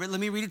slide for it, but let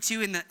me read it to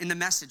you in the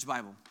Message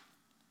Bible.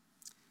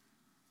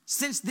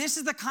 Since this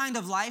is the kind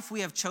of life we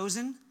have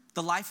chosen,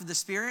 the life of the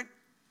Spirit,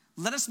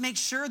 let us make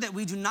sure that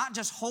we do not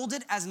just hold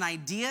it as an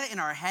idea in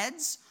our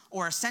heads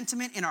or a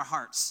sentiment in our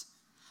hearts,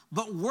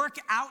 but work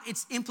out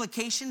its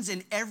implications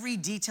in every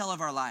detail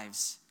of our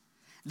lives.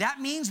 That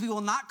means we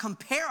will not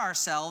compare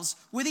ourselves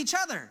with each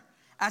other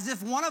as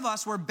if one of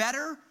us were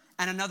better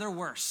and another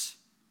worse.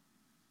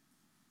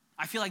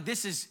 I feel like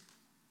this is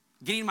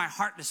getting my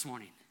heart this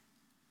morning.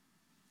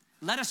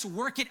 Let us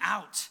work it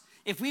out.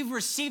 If we've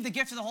received the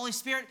gift of the Holy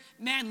Spirit,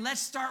 man,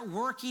 let's start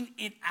working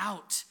it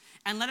out.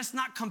 And let us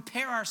not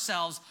compare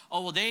ourselves.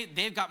 Oh, well,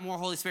 they've got more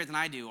Holy Spirit than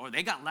I do, or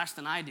they got less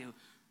than I do.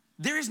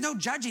 There is no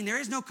judging. There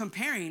is no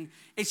comparing.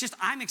 It's just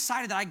I'm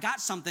excited that I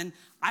got something.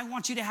 I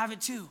want you to have it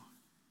too.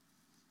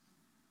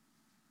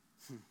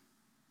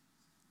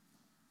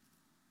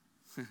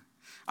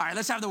 All right,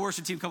 let's have the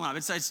worship team come on up.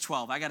 It's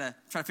 12. I got to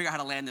try to figure out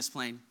how to land this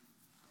plane.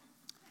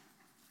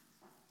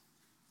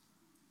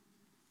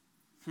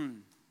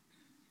 I'm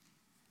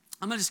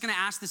just going to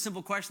ask the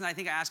simple question that I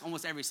think I ask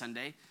almost every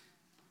Sunday.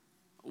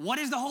 What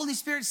is the Holy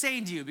Spirit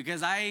saying to you?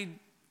 Because I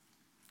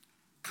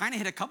kind of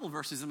hit a couple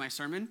verses in my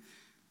sermon.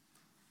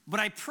 But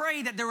I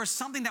pray that there was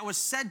something that was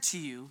said to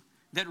you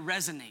that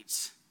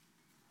resonates.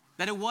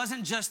 That it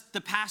wasn't just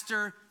the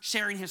pastor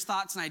sharing his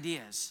thoughts and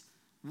ideas.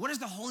 What is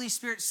the Holy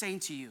Spirit saying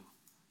to you?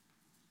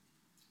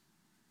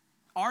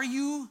 Are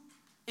you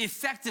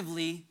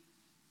effectively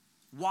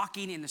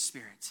walking in the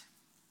Spirit?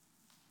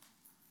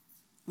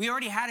 We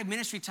already had a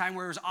ministry time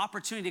where there was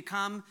opportunity to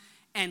come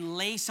and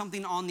lay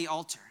something on the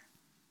altar.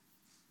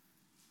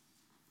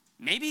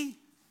 Maybe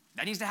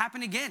that needs to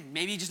happen again.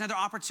 Maybe just another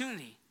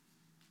opportunity.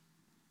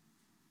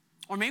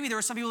 Or maybe there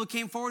were some people who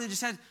came forward and just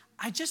said,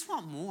 I just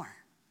want more.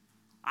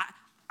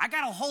 I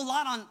got a whole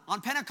lot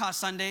on Pentecost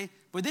Sunday,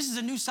 but this is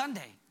a new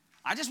Sunday.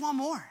 I just want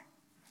more.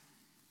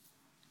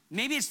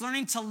 Maybe it's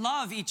learning to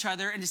love each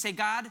other and to say,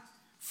 God,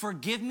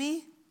 forgive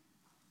me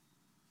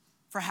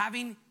for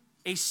having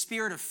a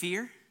spirit of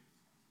fear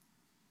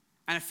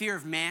and a fear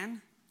of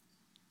man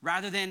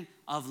rather than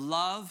of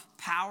love,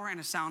 power, and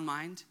a sound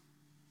mind.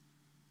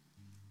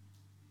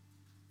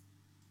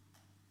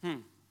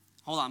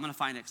 Hold on, I'm going to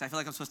find it because I feel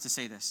like I'm supposed to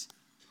say this.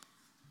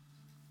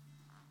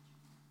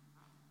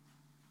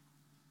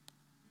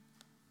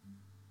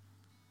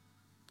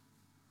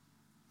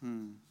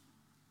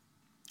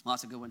 Well,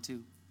 that's a good one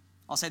too.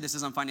 I'll say this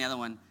as I'm finding the other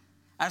one.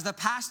 As the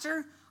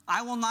pastor,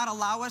 I will not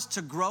allow us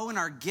to grow in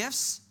our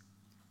gifts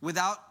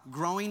without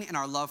growing in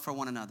our love for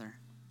one another.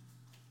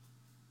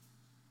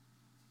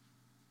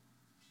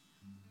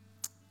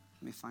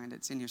 Let me find it.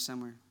 It's in here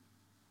somewhere.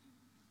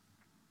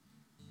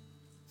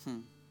 All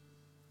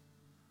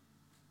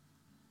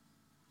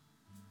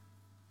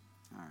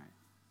right.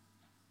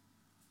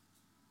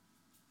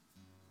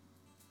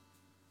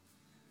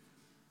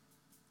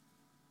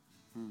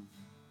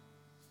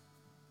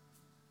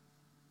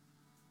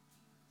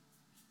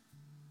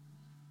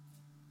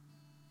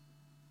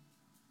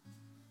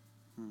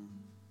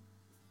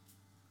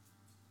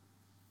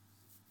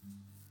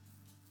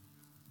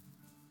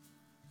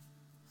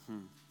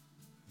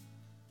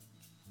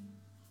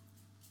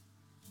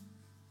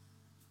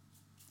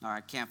 All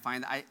right, can't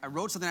find it. I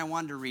wrote something I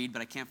wanted to read,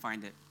 but I can't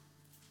find it.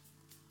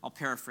 I'll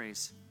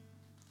paraphrase.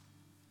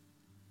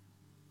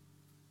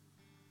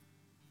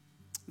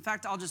 In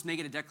fact, I'll just make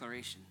it a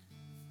declaration.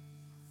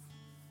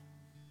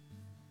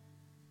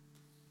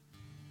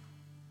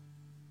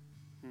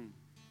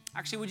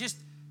 Actually, would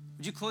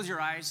you close your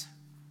eyes?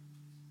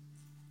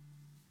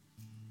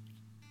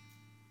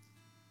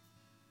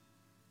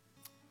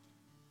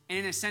 And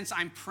in a sense,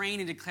 I'm praying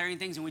and declaring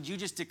things, and would you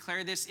just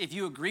declare this? If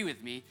you agree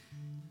with me,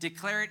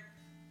 declare it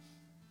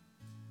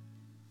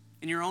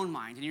in your own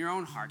mind, in your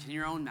own heart, in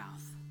your own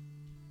mouth.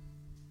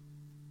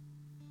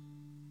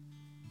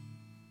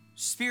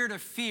 Spirit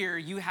of fear,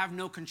 you have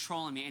no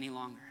control on me any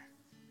longer.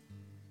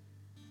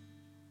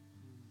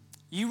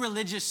 You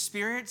religious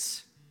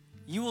spirits,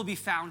 you will be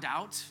found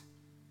out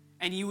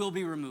and you will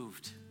be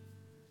removed.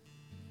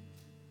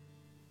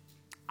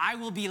 I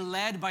will be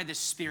led by the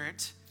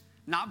Spirit,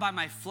 not by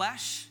my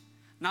flesh,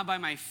 not by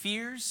my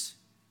fears.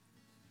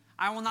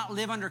 I will not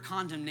live under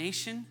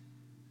condemnation.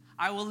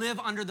 I will live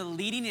under the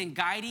leading and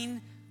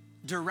guiding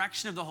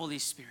direction of the Holy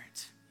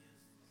Spirit.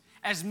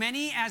 As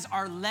many as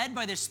are led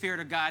by the Spirit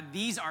of God,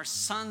 these are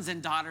sons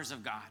and daughters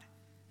of God.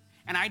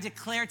 And I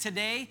declare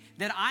today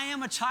that I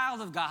am a child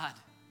of God.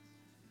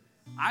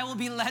 I will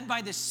be led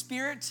by the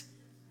Spirit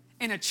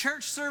in a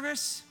church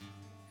service,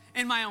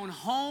 in my own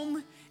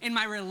home, in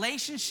my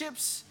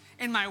relationships,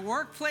 in my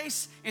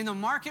workplace, in the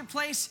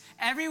marketplace.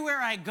 Everywhere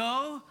I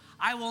go,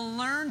 I will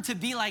learn to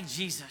be like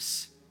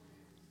Jesus,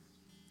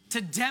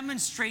 to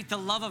demonstrate the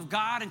love of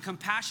God and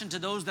compassion to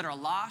those that are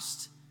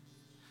lost,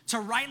 to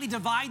rightly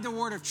divide the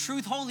word of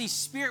truth. Holy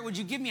Spirit, would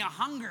you give me a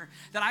hunger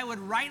that I would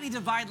rightly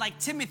divide like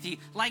Timothy,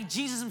 like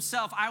Jesus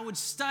himself. I would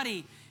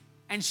study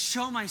and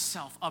show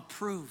myself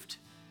approved.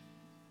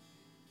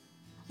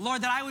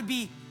 Lord, that I would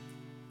be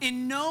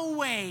in no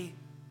way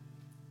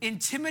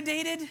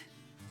intimidated,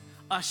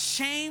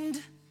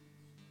 ashamed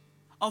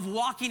of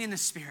walking in the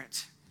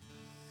Spirit.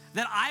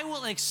 That I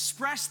will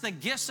express the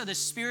gifts of the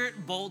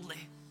Spirit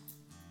boldly.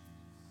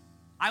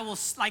 I will,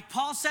 like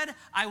Paul said,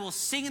 I will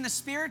sing in the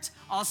Spirit.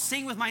 I'll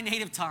sing with my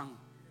native tongue.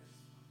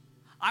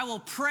 I will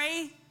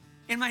pray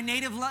in my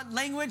native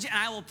language, and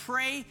I will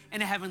pray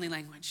in a heavenly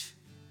language.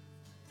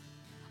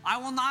 I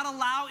will not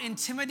allow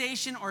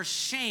intimidation or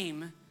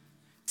shame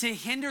to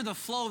hinder the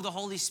flow of the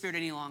Holy Spirit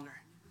any longer.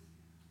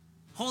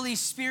 Holy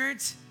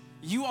Spirit,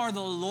 you are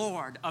the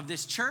Lord of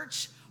this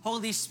church.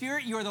 Holy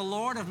Spirit, you are the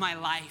Lord of my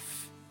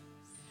life.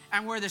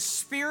 And where the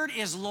Spirit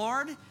is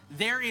Lord,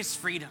 there is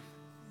freedom.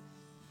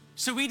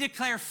 So we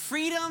declare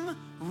freedom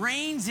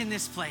reigns in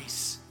this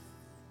place.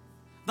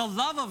 The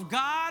love of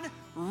God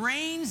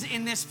reigns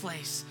in this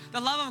place. The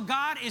love of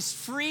God is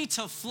free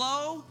to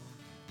flow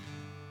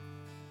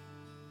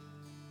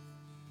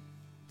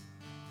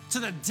to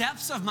the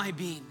depths of my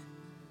being,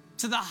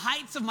 to the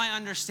heights of my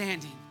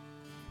understanding.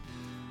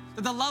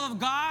 That the love of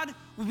God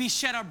would be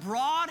shed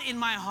abroad in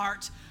my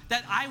heart,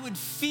 that I would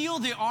feel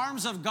the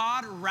arms of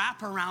God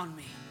wrap around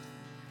me.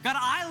 God,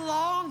 I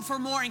long for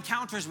more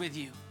encounters with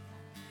you.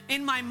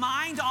 In my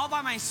mind, all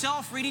by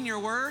myself, reading your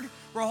word,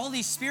 where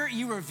Holy Spirit,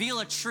 you reveal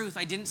a truth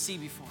I didn't see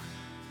before.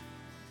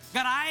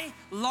 God, I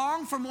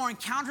long for more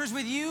encounters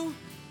with you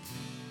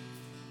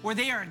where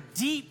they are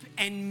deep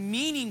and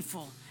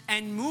meaningful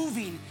and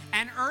moving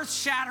and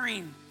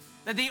earth-shattering,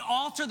 that they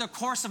alter the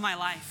course of my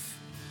life.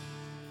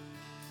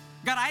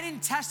 God, I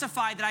didn't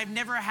testify that I've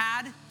never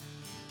had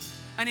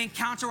an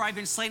encounter where I've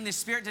been slain in the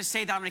Spirit to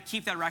say that I'm going to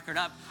keep that record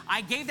up.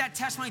 I gave that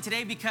testimony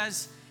today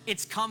because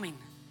it's coming.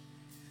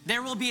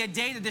 There will be a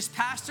day that this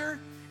pastor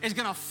is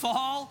going to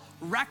fall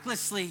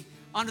recklessly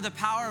under the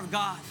power of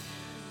God,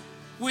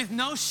 with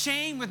no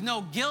shame, with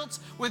no guilt,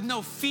 with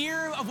no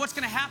fear of what's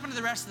going to happen to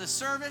the rest of the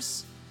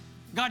service.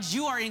 God,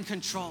 you are in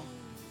control.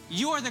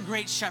 You are the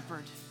great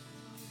shepherd.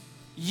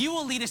 You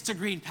will lead us to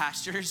green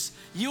pastures.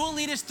 You will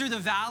lead us through the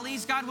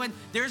valleys, God, when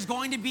there's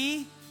going to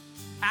be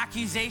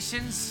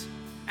accusations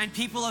and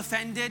people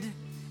offended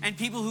and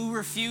people who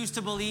refuse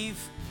to believe.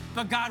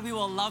 But God, we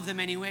will love them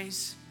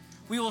anyways.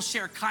 We will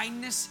share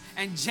kindness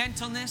and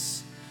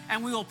gentleness,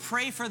 and we will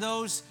pray for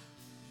those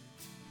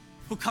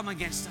who come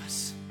against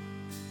us.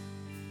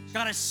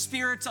 God, a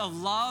spirit of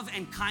love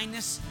and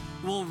kindness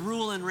will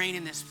rule and reign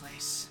in this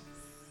place.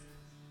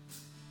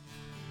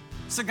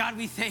 So God,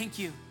 we thank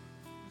you.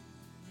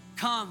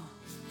 Come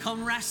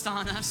rest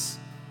on us.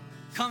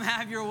 Come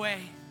have your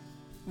way.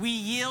 We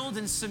yield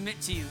and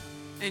submit to you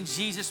in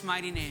Jesus'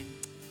 mighty name.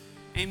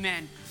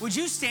 Amen. Would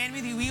you stand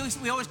with me?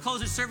 We always close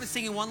the service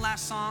singing one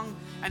last song,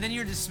 and then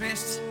you're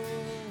dismissed.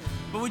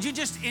 But would you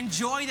just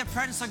enjoy the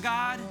presence of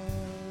God?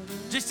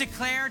 Just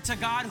declare to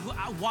God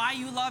why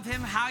you love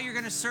him, how you're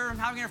going to serve him,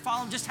 how you're going to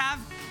follow him. Just have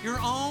your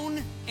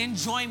own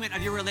enjoyment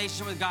of your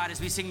relationship with God as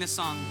we sing this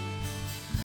song.